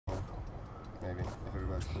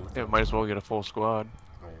was cool. Yeah, might as well get a full squad.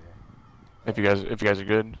 Oh, If you guys are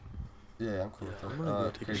good. yeah, I'm cool with that. I'm gonna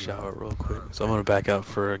go take a shower real quick. So I'm gonna back out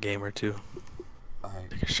for a game or two. Alright.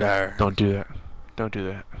 Take a shower. Don't do that. Don't do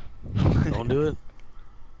that. Don't do it.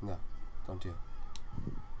 No, don't do it.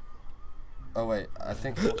 Oh wait, I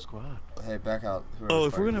think. Full squad. Hey, back out. Oh,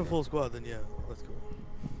 if we're gonna have full squad, then yeah, let's go.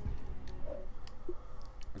 We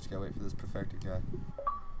just gotta wait for this perfected guy.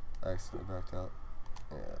 I accidentally backed out.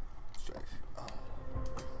 Yeah, strife. Oh.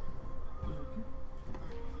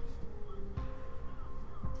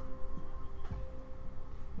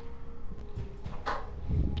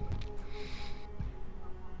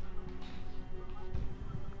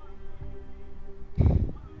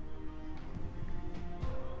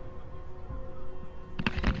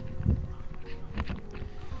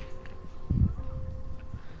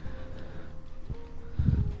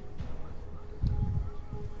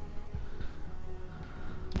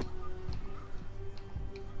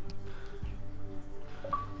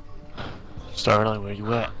 Starling, where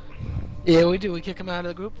you at? Yeah, we do. We kick him out of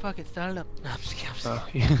the group. Fuck it, start it up. No, I'm just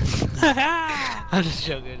kidding. I'm just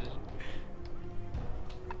joking.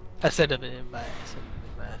 I said up an invite.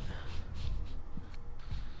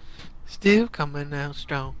 Still coming out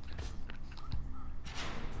strong.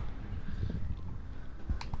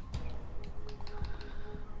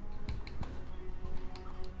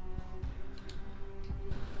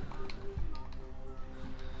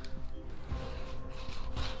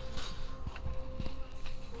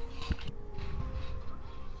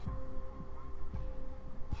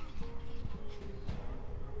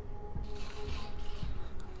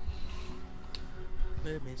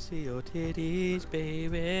 Let me see your titties,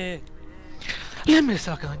 baby. Let me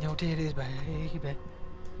suck on your titties, baby.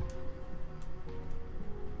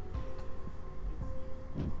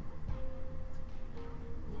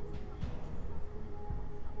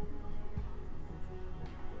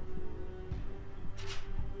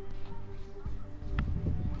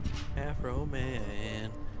 Afro man,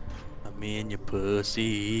 I'm in your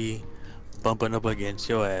pussy, bumping up against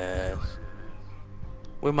your ass.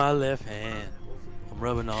 With my left hand, I'm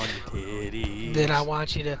rubbing on your titties. Then I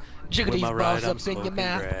want you to jiggle With these my balls right, I'm up in your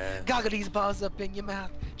mouth. grass. Goggle these balls up in your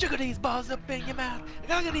mouth. Jiggle these balls up in your mouth.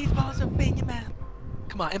 Goggle these balls up in your mouth.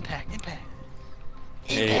 Come on, impact.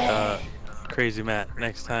 Hey, Crazy Matt,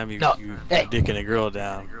 next time you hey. dicking a girl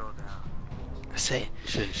down, I say,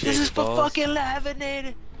 shouldn't shave this is your for balls. fucking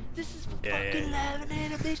lavinator. This is for Yeah, fucking yeah.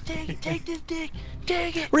 lavinator, bitch. Take this dick.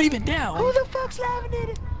 Take it. Raven down. Who the fuck's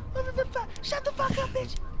lavinator? Who the fuck? Shut the fuck up,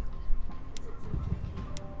 bitch.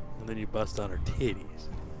 And then you bust on her titties.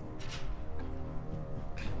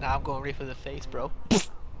 Nah, I'm going right for the face, bro.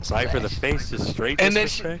 Right for the face, just straight And then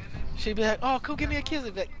disrespect. she'd be like, oh, come give me a kiss.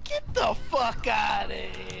 I'd be like, get the fuck out of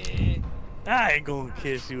here. I ain't gonna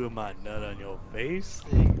kiss you with my nut on your face.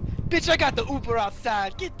 Bitch, I got the Uber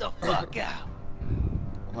outside. Get the fuck out.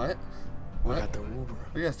 What? I What? got the Uber.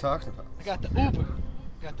 What are you guys talking about? I got the Uber.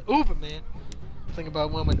 I got the Uber, man. Think about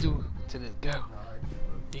what I'm gonna do to this girl.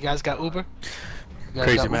 You guys got Uber? You guys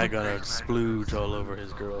Crazy got Matt Uber? gonna splooge all over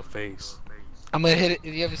his girl face. I'm gonna hit it.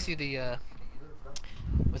 Did you ever see the,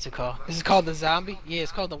 what's it called? This is called the zombie? Yeah,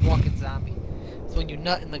 it's called the walking zombie. It's when you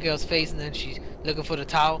nut in the girl's face and then she's looking for the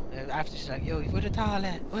towel. And after she's like, yo, where the towel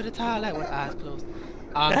at? Where the towel at? With eyes closed.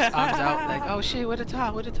 Arms out. Like, oh shit, where the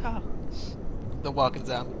towel? Where the towel? The walking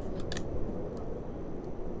zombie.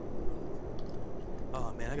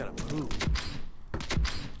 Oh man, I gotta poop.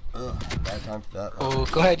 Ugh, bad time for that. Oh,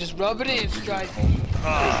 go ahead, just rub it in, Stripe.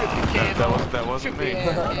 That wasn't me.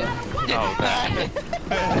 Oh, that.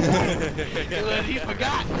 He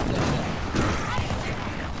forgot.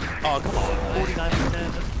 Oh come on, 49%.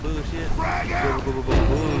 That's bullshit.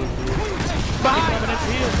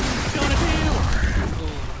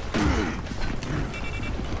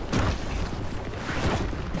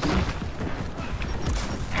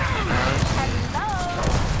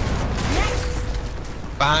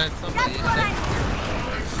 Behind somebody.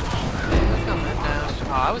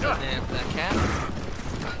 Oh, I was in there for that cat.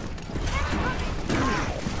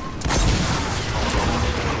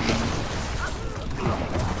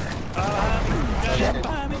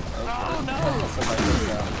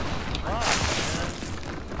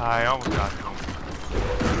 I almost got him.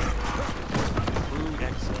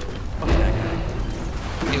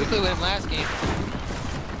 Yeah, we played with him last game.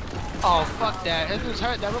 Oh, fuck that. That dude's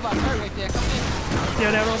hurt. That robot's hurt right there. Come in.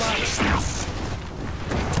 Yeah, that robot.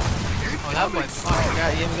 Oh, that boy. Oh, my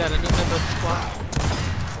God. Yeah, we got a new member of the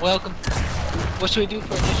squad. Welcome. What should we do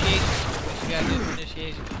for initiation? What you gotta do for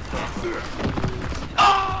initiation?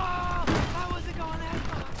 Oh! I wasn't going that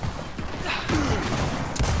far.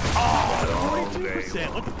 Oh,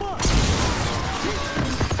 22%. What the fuck?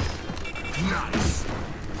 Nice.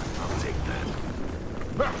 I'll take that.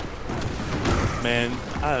 Man,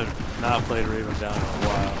 I have not played Raven Down in a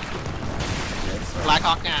while. Black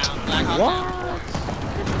Hawk down. Black Hawk down.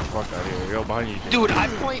 Fuck out of here. Yo, behind you. Jay. Dude, I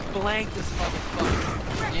point blank this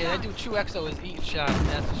motherfucker. Yeah, that dude True EXO is eating shots.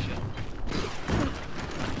 That's for sure.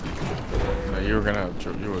 No, you were gonna have.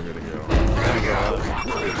 You were gonna go.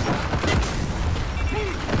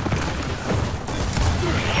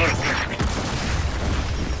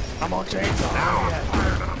 I'm on chainsaw.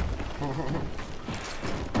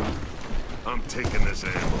 I'm taking this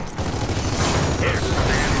ammo. Here's the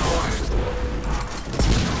ammo.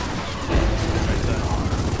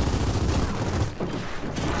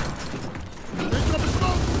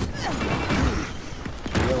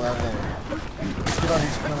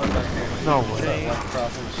 No way.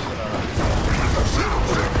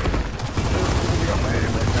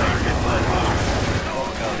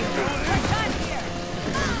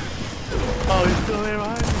 Oh, he's still there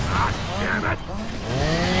behind me. Damn it.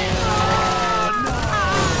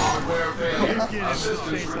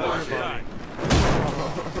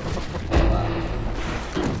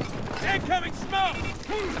 Incoming smoke!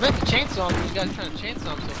 I meant to chainsaw him. You guys are trying to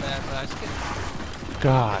chainsaw him so bad, but I just couldn't.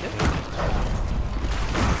 God.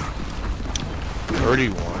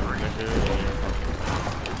 31.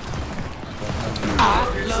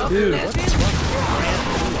 I love Dude, this.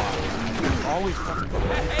 Always fucking.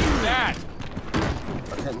 Hey, that!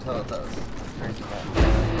 I couldn't tell if that was crazy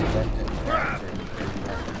bad.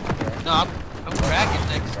 No, I'm cracking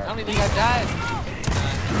next. I don't even think I died.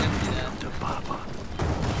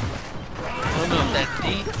 I don't know if that's D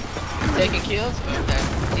taking kills or if that's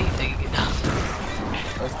D taking it down.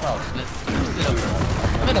 That's probably.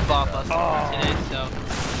 I'm in a ball bust today, so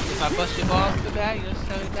if I bust your balls too bad, you just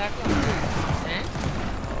tell me back up. Eh?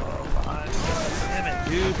 Damn it,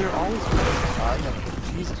 dude, they're always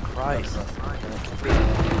Jesus Christ.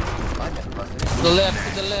 I never busted. To the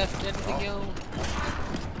left, there we go.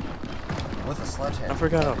 With a sledgehammer. I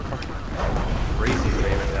forgot how fucking crazy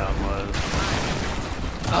Raven Down was.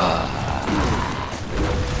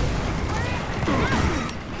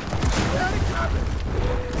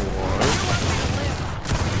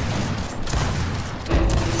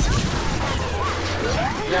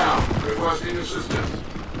 Yeah, requesting assistance.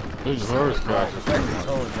 This horse crack. Effective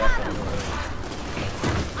total definitely.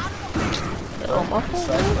 Oh, my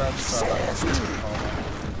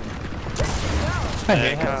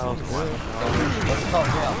Hey, Kyle. Let's call it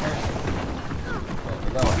out.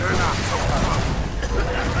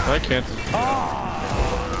 I can't.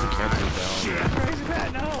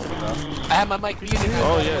 I have my mic muted.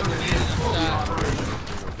 Oh, yeah.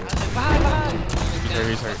 Bye.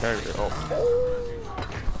 He's her. Oh.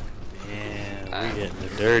 Man, we getting the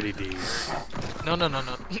dirty D. No.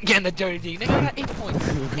 Getting the dirty D. Nigga, I got 8 points.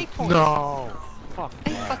 8 points. No. Fuck.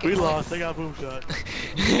 8 fucking We points. lost. I got boom shot.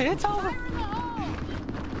 It's over.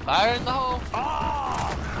 Fire in the hole.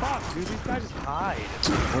 Oh, fuck, dude. These guys just hide.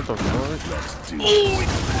 What the fuck?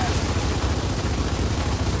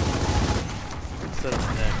 Instead of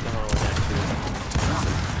that, come over next to it.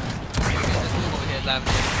 Over here, live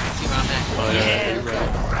there. See where I'm at. Oh, yeah.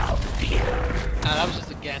 Nah, that was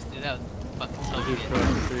just a gas dude. That was fucking so Dude, good. cross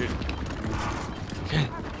the street.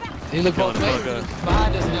 He looked both Killing ways. the fuck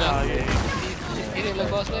Behind us now. Yeah, yeah. He didn't look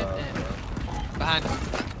both ways. Behind us.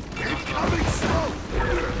 Incoming smoke.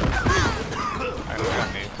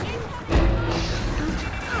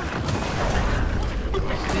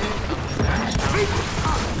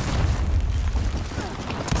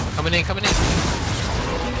 Coming in.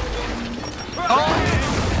 Oh!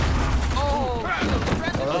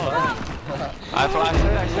 I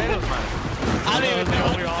said it was mine. I didn't even know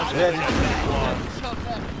we were all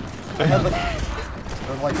They had like,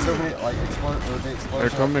 there was like so many like explosions. They're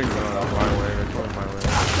coming my way. I was like,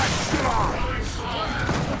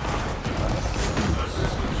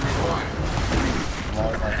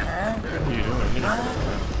 What are you doing?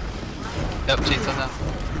 Yep, chainsaw now.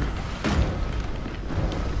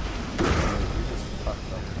 you just fucked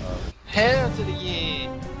them up. Hell to the yeah.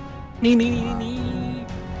 Nee.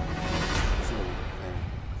 It's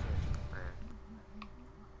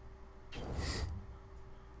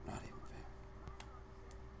not even fair.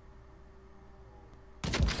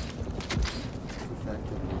 Not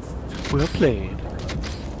even fair. Well played.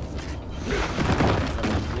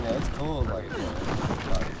 You know, it's cool, like,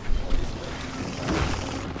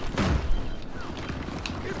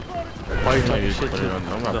 Why are you I talking used to shit put to it on.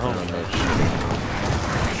 I'm not the putting home? on that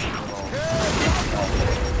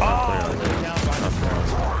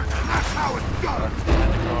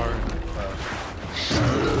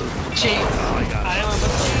Chains. I don't know.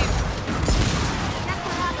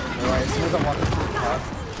 Alright, as soon as as I'm walking through the car,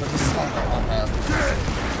 but this song on my ass.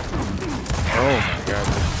 Oh my god.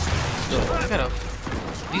 I gotta.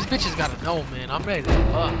 These bitches gotta know, man. I'm ready to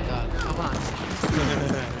fuck, dog. Come on.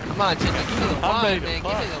 Come on, Tinder. Give me the wine, man. Give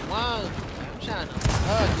me the wine. I'm trying to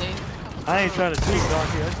hug, man. I ain't trying to speak, dog.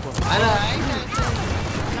 Here, that's I know, I ain't trying to say.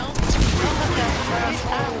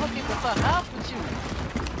 I'm hooking the fuck up with you.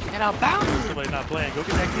 And I'm bound. Somebody not playing. Go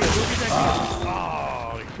get that kill. Go get that kill.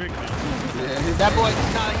 Oh, he tricked me. Yeah, That boy,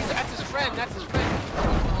 that's his friend. That's his friend. The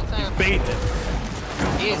whole time. He's baiting.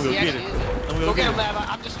 He is. He actually is. Go get him, lab.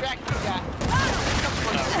 I'm distracting you, guy.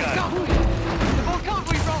 Let's go. Come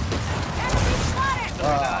for you, bro.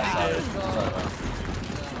 sorry.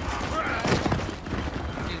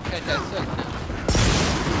 You can catch that suck now.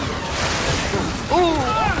 Ooh! Oh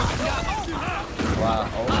my god! Wow,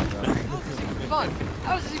 oh my god. Fun.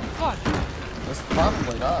 How is this even fun? It's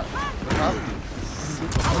probably not. It's probably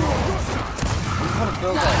super fun. This is what it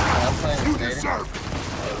feels like when I'm playing skating.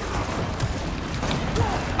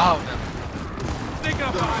 Oh no. Sneak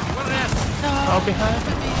up behind. What an ass. No. Oh, behind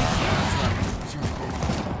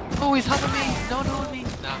Oh, he's humping me. Don't do me.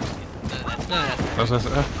 No,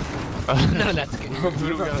 none of that's good.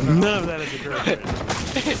 None of that is a girlfriend.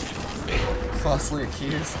 Falsely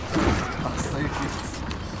accused. Falsely accused.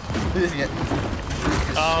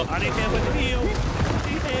 Oh, I need him with the heel.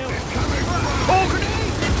 Need him. Oh,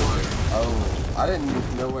 grenade! Oh, I didn't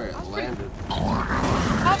even know where it landed.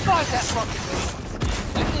 How far is that fucking thing?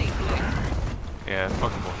 Yeah, it's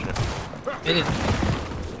fucking bullshit. It is.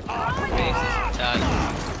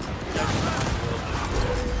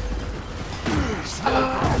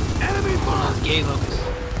 Enemy bomb. Those gay locusts.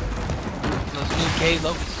 Those new gay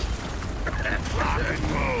locusts.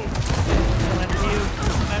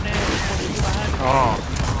 Oh.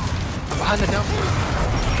 Behind the dump.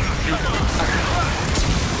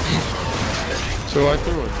 So I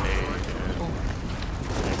threw a nade.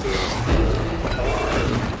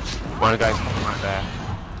 One of the guys coming right back.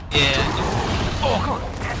 Yeah. Oh, come on.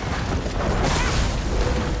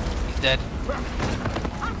 He's dead.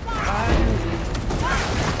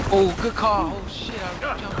 Oh, good call. Oh shit, I was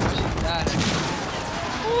jumping. Shit died.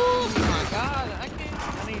 Oh my god, I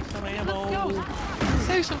can't. I need some ammo.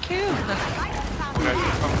 Save some kills. One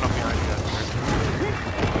guy's coming up behind you guys.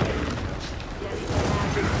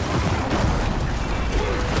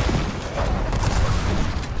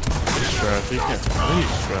 Trav, you can't.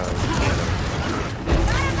 Please, Trav.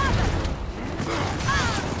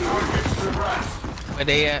 Where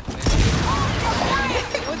they at?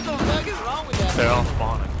 What the fuck is wrong with that? They're all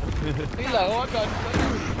spawning. He's like, oh my god.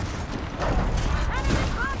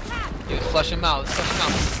 Dude, flush him out. Flush him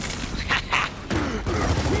out.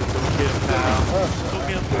 Get him, pal. Go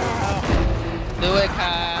get him, pal. Do it,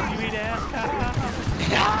 Kyle. You eat ass, pal.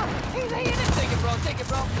 He's eating it. Take it, bro. Take it,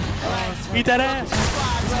 bro. Eat that ass.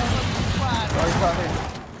 Squad, bro. Squad. Oh, he's not here.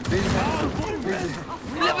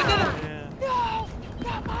 You never did it. Yeah. No.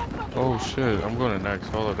 Not my fucking. Oh shit, I'm going to next.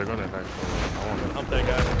 Hold up, they're going to next. Hold up. I want to. Hump that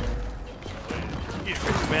guy. Get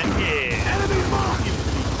it, man. Yeah. Enemy bomb.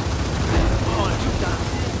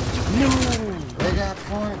 They got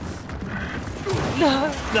points.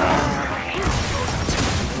 No.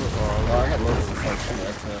 Oh, I got loads of fun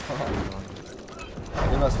right there.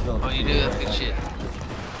 You must feel Oh, you do? That's good shit.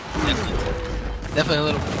 Definitely a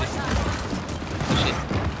little bit. Good shit.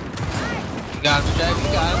 You got him, Jack.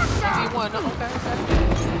 You got him. You won. Okay,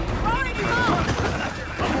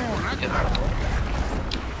 okay.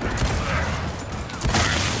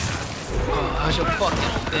 Oh, how's your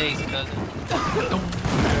fucking face, cousin?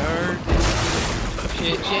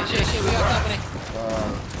 Shit, we got company.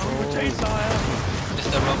 Chainsaw out.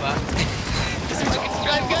 Just a robot.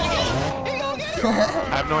 I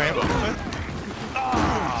have no ammo.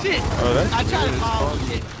 Shit! Oh, that's I tried to good. call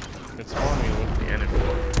shit. It's spawning with the enemy.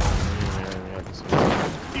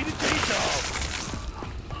 Eat a chainsaw.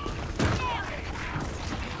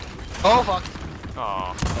 Oh fuck.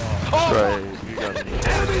 Aw. Oh! Right, you got me.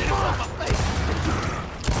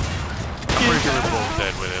 I'm pretty sure we're both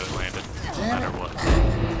dead when it landed. No matter what.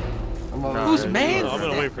 Who's man? I'm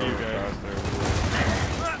gonna wait for you guys.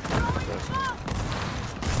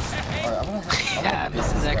 Yeah, this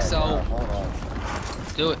is XO. Hold on.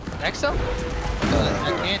 Do it. XO? I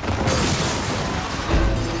can't.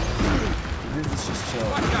 Dude, it's just chill.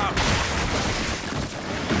 Watch out.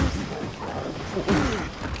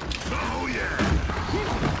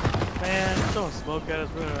 Man, throwing smoke at us,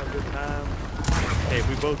 we're gonna have a good time. Hey, if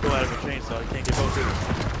we both go out of a chainsaw, we can't get both of us.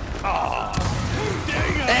 Oh,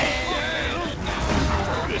 dang it!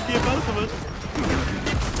 Good get both of us.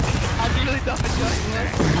 I really thought I shot you, man.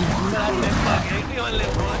 But I said, fuck it. We only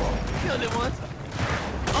live once. We only live once.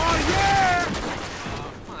 Oh, yeah!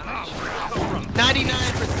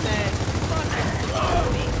 99%.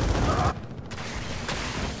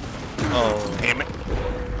 Oh. Damn it.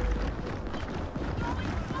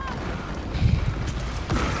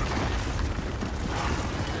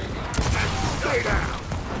 Stay down.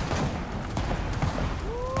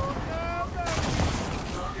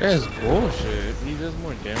 That's bullshit. He does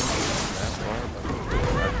more damage than that far.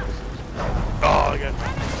 Oh, I got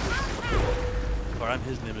or I'm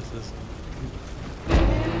his nemesis.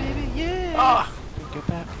 Baby, yeah. Ah! Get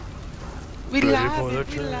back. We Ready live, for the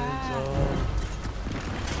we live.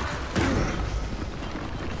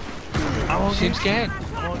 I won't Seems scared.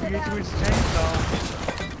 I won't get you with the chainsaw.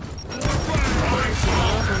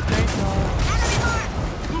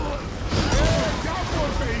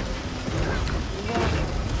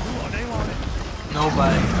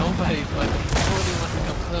 Nobody wants to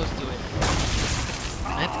come close to it.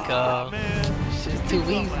 Let's go. Man. Shit's too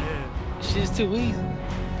easy. Shit's too easy.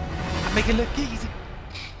 I make it look easy.